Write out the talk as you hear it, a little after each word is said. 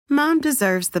Mom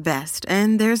deserves the best,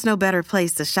 and there's no better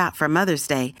place to shop for Mother's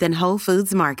Day than Whole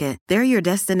Foods Market. They're your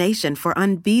destination for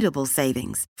unbeatable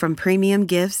savings, from premium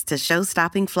gifts to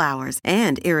show-stopping flowers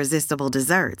and irresistible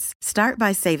desserts. Start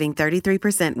by saving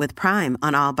 33% with Prime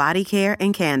on all body care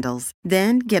and candles.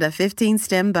 Then get a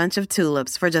 15-stem bunch of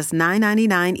tulips for just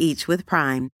 $9.99 each with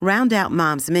Prime. Round out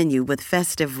Mom's menu with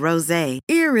festive rosé,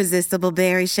 irresistible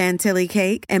berry chantilly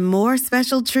cake, and more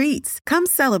special treats. Come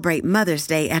celebrate Mother's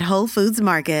Day at Whole Foods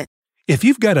Market. If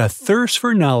you've got a thirst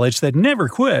for knowledge that never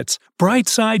quits,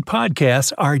 Brightside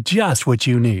Podcasts are just what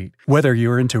you need. Whether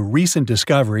you're into recent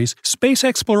discoveries, space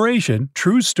exploration,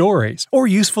 true stories, or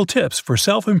useful tips for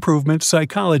self-improvement,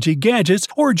 psychology, gadgets,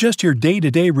 or just your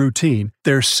day-to-day routine,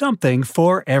 there's something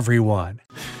for everyone.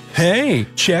 Hey,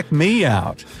 check me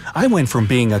out. I went from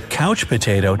being a couch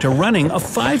potato to running a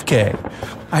 5K.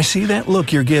 I see that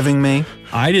look you're giving me.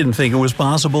 I didn't think it was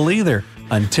possible either,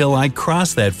 until I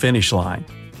crossed that finish line.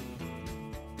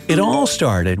 It all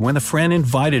started when a friend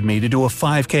invited me to do a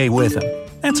 5K with him.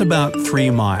 That's about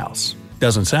 3 miles.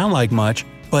 Doesn't sound like much,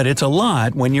 but it's a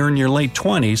lot when you're in your late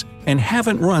 20s and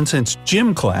haven't run since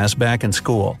gym class back in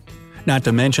school. Not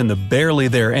to mention the barely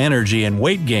there energy and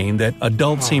weight gain that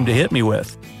adults seem to hit me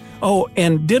with. Oh,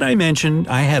 and did I mention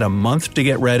I had a month to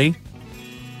get ready?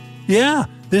 Yeah,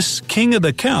 this king of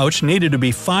the couch needed to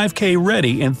be 5K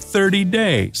ready in 30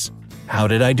 days. How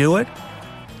did I do it?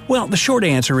 Well, the short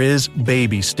answer is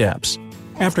baby steps.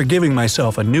 After giving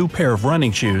myself a new pair of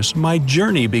running shoes, my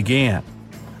journey began.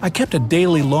 I kept a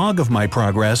daily log of my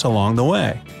progress along the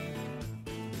way.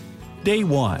 Day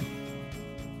 1.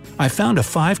 I found a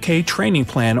 5K training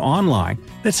plan online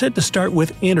that said to start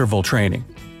with interval training.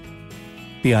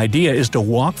 The idea is to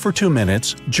walk for 2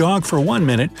 minutes, jog for 1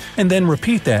 minute, and then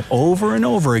repeat that over and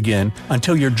over again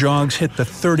until your jogs hit the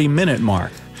 30-minute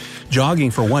mark.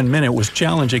 Jogging for 1 minute was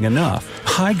challenging enough.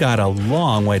 I got a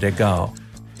long way to go.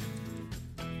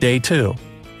 Day 2.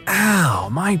 Ow,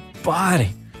 my body.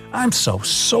 I'm so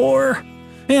sore.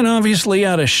 And obviously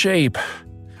out of shape.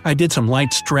 I did some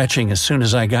light stretching as soon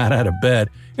as I got out of bed,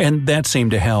 and that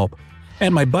seemed to help.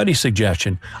 At my buddy's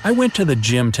suggestion, I went to the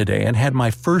gym today and had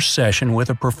my first session with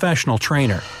a professional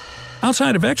trainer.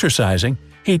 Outside of exercising,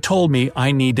 he told me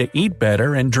I need to eat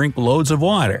better and drink loads of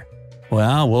water.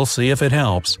 Well, we'll see if it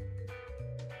helps.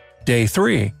 Day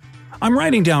 3. I'm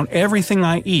writing down everything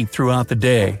I eat throughout the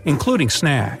day, including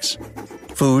snacks.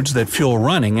 Foods that fuel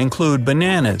running include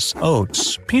bananas,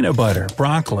 oats, peanut butter,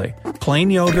 broccoli, plain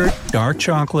yogurt, dark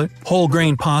chocolate, whole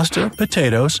grain pasta,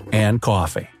 potatoes, and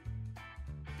coffee.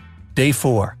 Day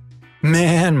 4.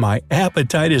 Man, my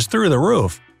appetite is through the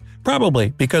roof. Probably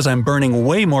because I'm burning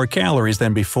way more calories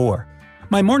than before.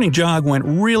 My morning jog went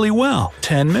really well,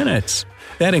 10 minutes.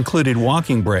 That included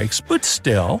walking breaks, but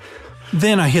still.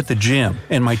 Then I hit the gym,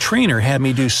 and my trainer had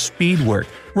me do speed work,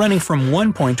 running from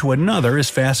one point to another as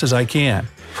fast as I can.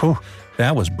 Whew,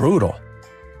 that was brutal.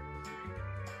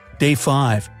 Day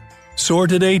 5. Sore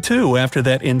today too after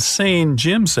that insane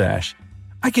gym sesh.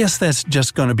 I guess that's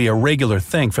just going to be a regular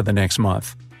thing for the next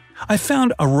month. I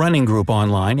found a running group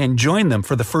online and joined them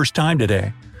for the first time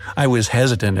today. I was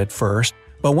hesitant at first,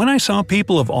 but when I saw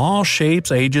people of all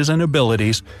shapes, ages, and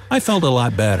abilities, I felt a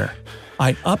lot better.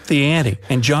 I upped the ante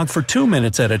and jogged for 2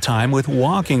 minutes at a time with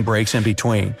walking breaks in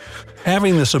between.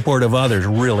 Having the support of others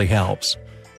really helps.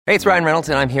 Hey, it's Ryan Reynolds,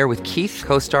 and I'm here with Keith,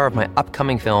 co-star of my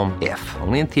upcoming film, If,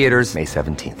 only in theaters May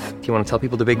 17th. Do you want to tell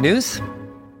people the big news?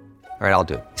 All right, I'll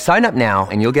do it. Sign up now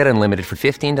and you'll get unlimited for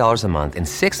 $15 a month and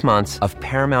 6 months of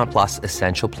Paramount Plus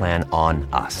Essential Plan on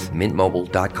us.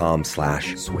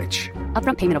 MintMobile.com/switch.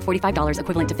 Upfront payment of $45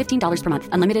 equivalent to $15 per month.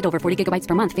 Unlimited over 40 gigabytes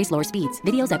per month. Face lower speeds.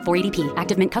 Videos at 480p.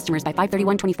 Active Mint customers by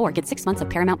 531.24 get 6 months of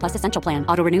Paramount Plus Essential Plan.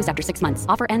 Auto renews after 6 months.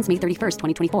 Offer ends May 31st,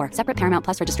 2024. Separate Paramount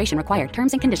Plus registration required.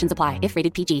 Terms and conditions apply if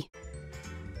rated PG.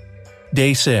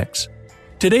 Day 6.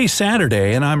 Today's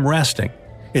Saturday and I'm resting.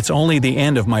 It's only the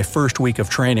end of my first week of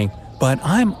training, but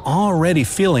I'm already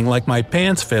feeling like my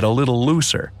pants fit a little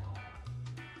looser.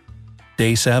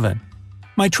 Day 7.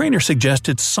 My trainer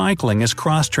suggested cycling as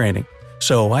cross-training,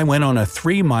 so I went on a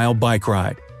 3-mile bike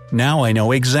ride. Now I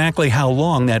know exactly how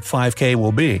long that 5K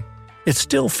will be. It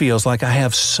still feels like I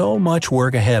have so much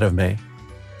work ahead of me.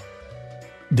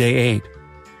 Day 8.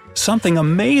 Something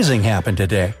amazing happened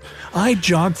today. I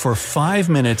jogged for 5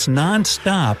 minutes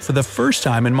non-stop for the first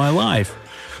time in my life.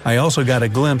 I also got a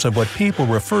glimpse of what people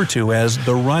refer to as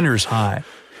the runner's high.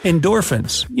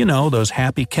 Endorphins, you know, those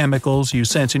happy chemicals you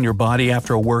sense in your body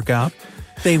after a workout.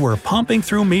 They were pumping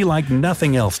through me like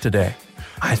nothing else today.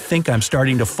 I think I'm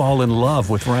starting to fall in love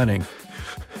with running.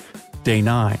 Day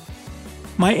 9.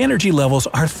 My energy levels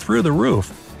are through the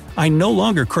roof. I no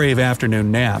longer crave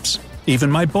afternoon naps.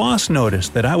 Even my boss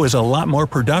noticed that I was a lot more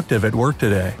productive at work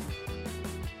today.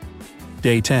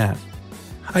 Day 10.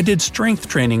 I did strength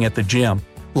training at the gym,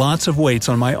 lots of weights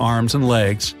on my arms and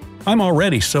legs. I'm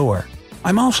already sore.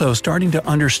 I'm also starting to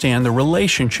understand the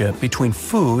relationship between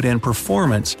food and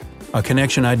performance, a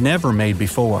connection I'd never made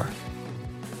before.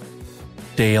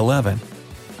 Day 11.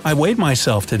 I weighed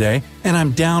myself today and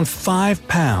I'm down 5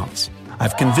 pounds.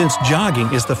 I've convinced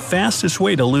jogging is the fastest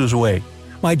way to lose weight.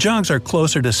 My jogs are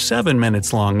closer to 7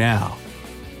 minutes long now.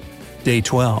 Day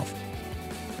 12.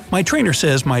 My trainer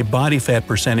says my body fat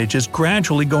percentage is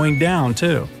gradually going down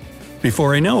too.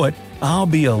 Before I know it, I'll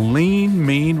be a lean,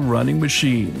 mean running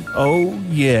machine. Oh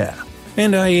yeah.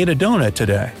 And I ate a donut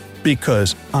today,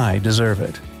 because I deserve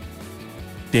it.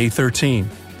 Day 13.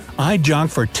 I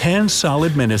jogged for 10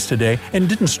 solid minutes today and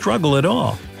didn't struggle at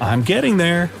all. I'm getting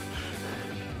there.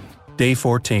 Day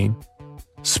 14.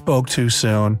 Spoke too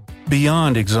soon.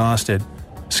 Beyond exhausted.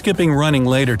 Skipping running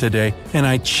later today, and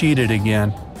I cheated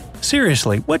again.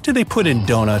 Seriously, what do they put in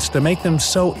donuts to make them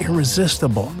so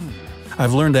irresistible?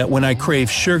 I've learned that when I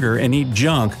crave sugar and eat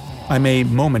junk, I may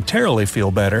momentarily feel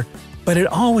better, but it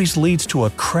always leads to a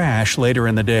crash later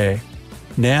in the day.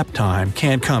 Nap time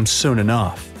can't come soon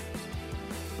enough.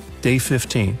 Day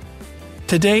 15.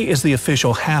 Today is the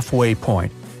official halfway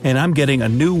point, and I'm getting a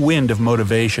new wind of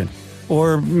motivation.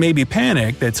 Or maybe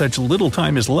panic that such little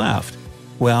time is left.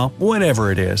 Well, whatever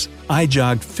it is, I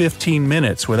jogged 15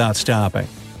 minutes without stopping.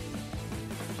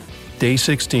 Day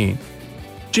 16.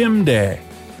 Gym day.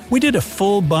 We did a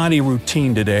full body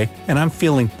routine today, and I'm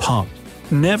feeling pumped.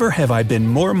 Never have I been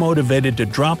more motivated to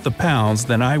drop the pounds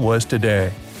than I was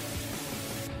today.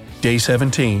 Day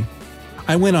 17.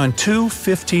 I went on 2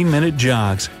 15-minute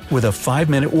jogs with a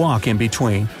 5-minute walk in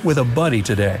between with a buddy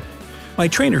today. My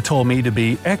trainer told me to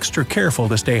be extra careful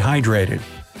to stay hydrated.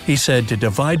 He said to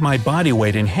divide my body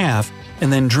weight in half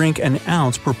and then drink an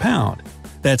ounce per pound.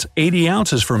 That's 80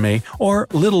 ounces for me, or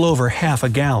little over half a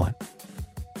gallon.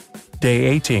 Day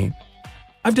 18.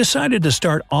 I've decided to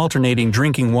start alternating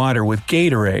drinking water with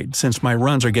Gatorade since my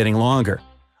runs are getting longer.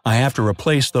 I have to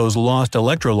replace those lost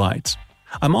electrolytes.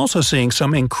 I'm also seeing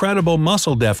some incredible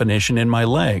muscle definition in my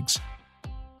legs.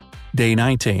 Day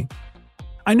 19.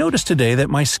 I noticed today that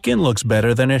my skin looks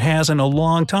better than it has in a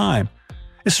long time.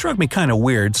 It struck me kind of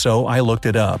weird, so I looked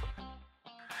it up.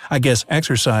 I guess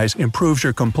exercise improves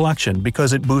your complexion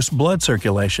because it boosts blood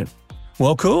circulation.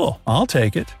 Well, cool, I'll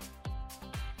take it.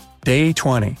 Day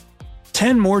 20.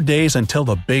 10 more days until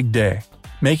the big day.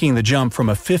 Making the jump from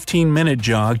a 15-minute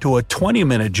jog to a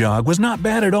 20-minute jog was not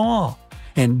bad at all.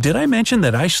 And did I mention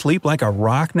that I sleep like a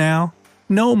rock now?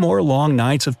 No more long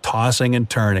nights of tossing and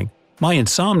turning. My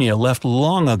insomnia left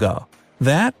long ago.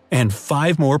 That and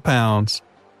 5 more pounds.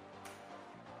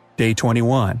 Day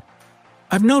 21.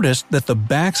 I've noticed that the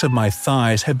backs of my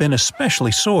thighs have been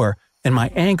especially sore and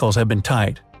my ankles have been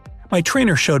tight. My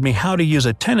trainer showed me how to use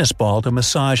a tennis ball to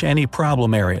massage any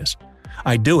problem areas.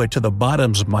 I do it to the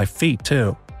bottoms of my feet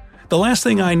too. The last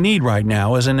thing I need right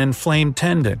now is an inflamed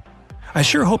tendon. I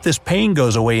sure hope this pain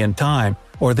goes away in time,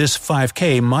 or this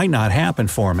 5K might not happen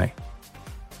for me.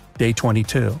 Day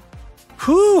 22.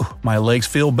 Whew, my legs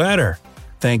feel better.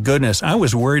 Thank goodness, I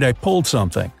was worried I pulled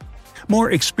something.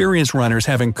 More experienced runners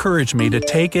have encouraged me to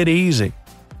take it easy.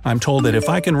 I'm told that if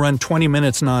I can run 20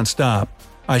 minutes nonstop,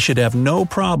 I should have no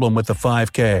problem with the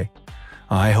 5K.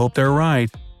 I hope they're right.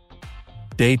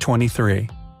 Day 23.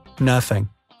 Nothing.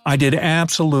 I did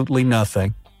absolutely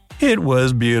nothing. It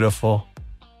was beautiful.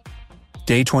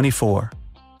 Day 24.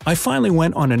 I finally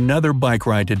went on another bike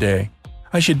ride today.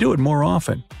 I should do it more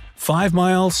often. 5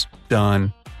 miles,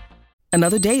 done.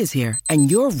 Another day is here,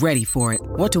 and you're ready for it.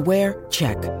 What to wear?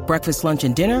 Check. Breakfast, lunch,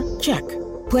 and dinner? Check.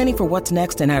 Planning for what's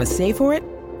next and how to save for it?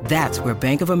 That's where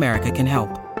Bank of America can help.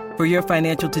 For your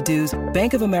financial to-dos,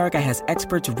 Bank of America has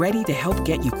experts ready to help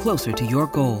get you closer to your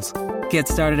goals. Get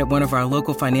started at one of our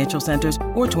local financial centers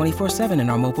or 24/7 in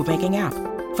our mobile banking app.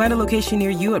 Find a location near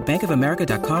you at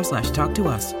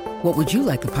bankofamerica.com/talktous. What would you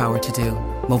like the power to do?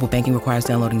 Mobile banking requires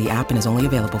downloading the app and is only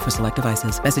available for select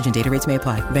devices. Message and data rates may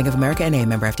apply. Bank of America NA,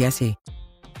 member FDIC.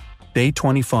 Day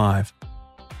 25.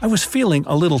 I was feeling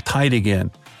a little tight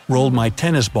again. Rolled my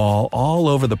tennis ball all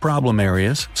over the problem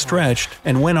areas, stretched,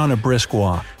 and went on a brisk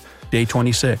walk. Day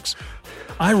 26.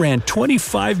 I ran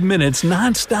 25 minutes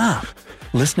nonstop.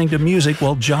 Listening to music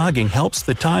while jogging helps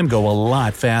the time go a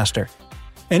lot faster.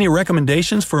 Any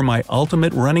recommendations for my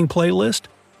ultimate running playlist?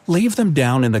 Leave them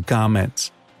down in the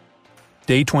comments.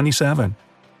 Day 27.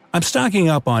 I'm stocking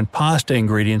up on pasta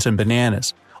ingredients and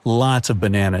bananas. Lots of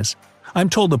bananas. I'm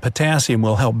told the potassium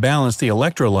will help balance the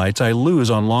electrolytes I lose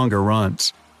on longer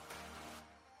runs.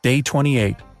 Day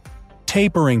 28.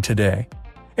 Tapering today.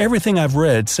 Everything I've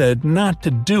read said not to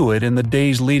do it in the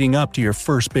days leading up to your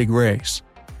first big race.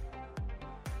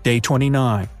 Day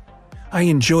 29. I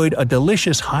enjoyed a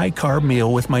delicious high-carb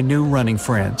meal with my new running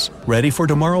friends, ready for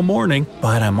tomorrow morning,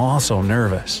 but I'm also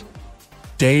nervous.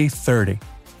 Day 30.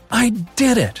 I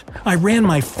did it! I ran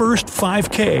my first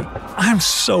 5K. I'm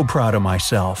so proud of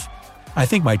myself. I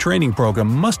think my training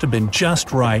program must have been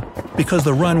just right because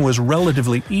the run was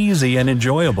relatively easy and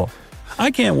enjoyable. I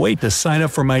can't wait to sign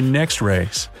up for my next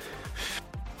race.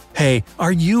 Hey,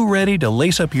 are you ready to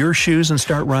lace up your shoes and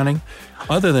start running?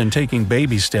 Other than taking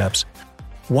baby steps,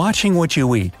 watching what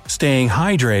you eat, staying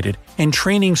hydrated, and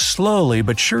training slowly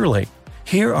but surely,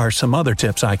 here are some other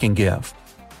tips I can give.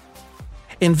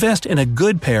 Invest in a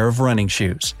good pair of running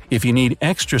shoes. If you need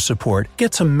extra support,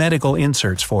 get some medical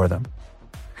inserts for them.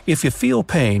 If you feel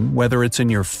pain, whether it's in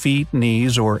your feet,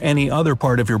 knees, or any other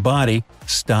part of your body,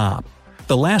 stop.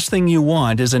 The last thing you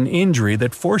want is an injury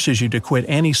that forces you to quit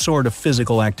any sort of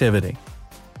physical activity.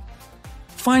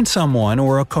 Find someone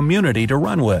or a community to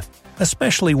run with,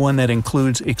 especially one that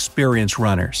includes experienced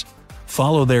runners.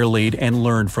 Follow their lead and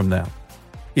learn from them.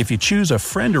 If you choose a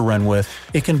friend to run with,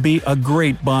 it can be a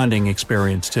great bonding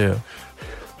experience too.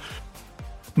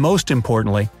 Most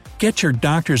importantly, get your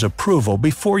doctor's approval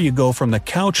before you go from the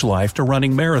couch life to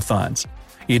running marathons.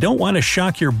 You don't want to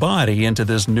shock your body into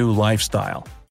this new lifestyle.